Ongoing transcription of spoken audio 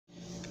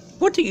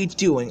What are you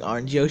doing,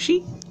 Orange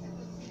Yoshi?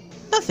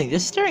 Nothing,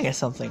 just staring at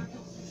something.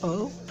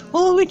 Oh?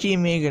 Well, Luigi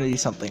and me are gonna do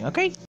something,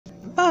 okay?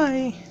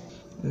 Bye.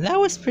 That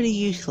was pretty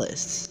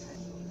useless.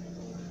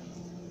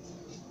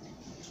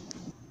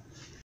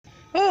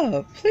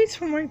 Oh, plates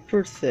for my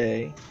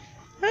birthday.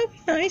 That'd be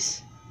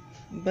nice.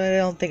 But I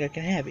don't think I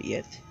can have it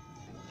yet.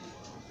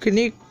 Can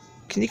you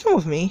come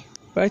with me?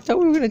 But I thought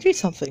we were gonna do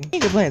something.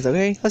 Make your plans,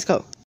 okay? Let's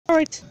go.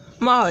 Alright.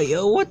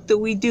 Mario, what do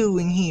we do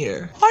in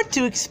here? Hard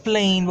to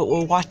explain, but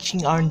we're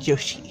watching Orange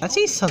Yoshi. That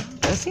seems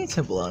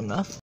simple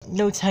enough.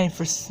 No time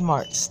for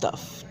smart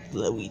stuff,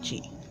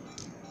 Luigi.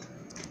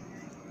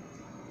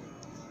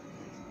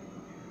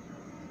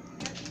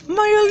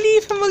 Mario,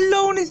 leave him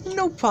alone, it's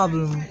no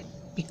problem.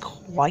 Be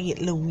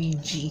quiet,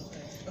 Luigi.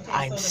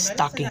 I'm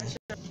stalking.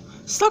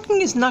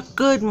 Stalking is not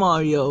good,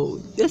 Mario.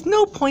 There's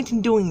no point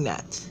in doing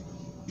that.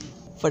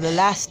 For the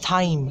last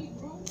time,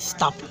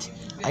 stop it.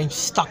 I'm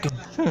stalking.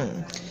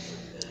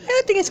 I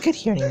don't think it's good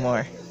here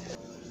anymore.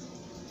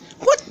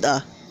 What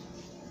the?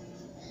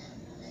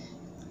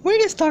 Were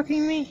you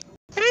stalking me?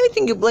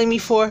 Anything you blame me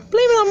for,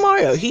 blame it on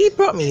Mario. He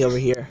brought me over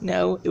here.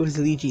 No, it was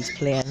Luigi's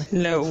plan.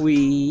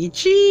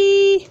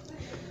 Luigi!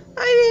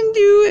 I didn't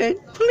do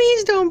it.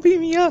 Please don't beat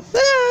me up.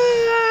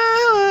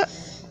 Ah!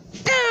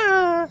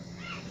 Ah!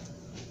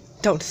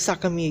 Don't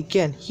suck on me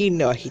again. You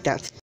know I hate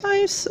that.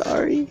 I'm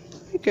sorry.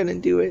 I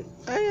couldn't do it.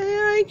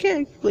 I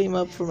can't blame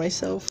up for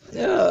myself.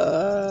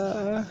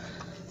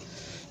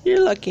 You're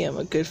lucky I'm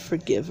a good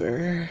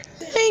forgiver.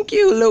 Thank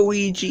you,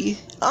 Luigi.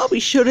 I'll be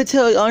sure to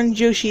tell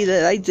Orange Yoshi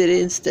that I did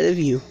it instead of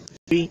you.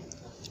 3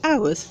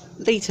 hours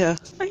later.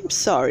 I'm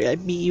sorry I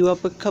beat you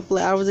up a couple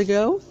of hours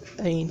ago.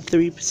 I mean,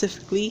 3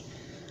 specifically.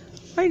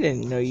 I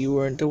didn't know you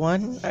weren't the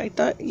one. I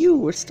thought you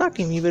were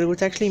stalking me, but it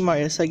was actually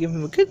Mario, so I gave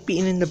him a good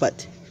beating in the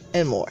butt.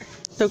 And more.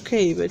 It's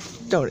okay, but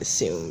don't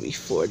assume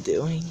before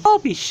doing. I'll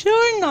be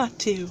sure not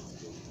to.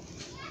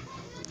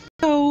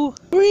 So,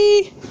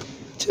 3,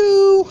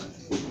 2,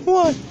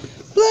 1,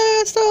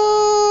 blast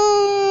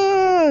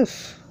off!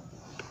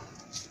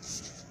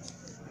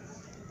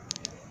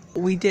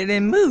 We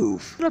didn't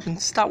move. Shut up and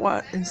stop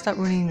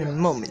running in a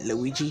moment,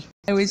 Luigi.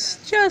 I was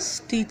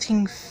just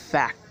stating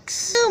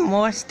facts. No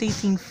more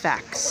stating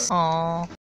facts. Aww.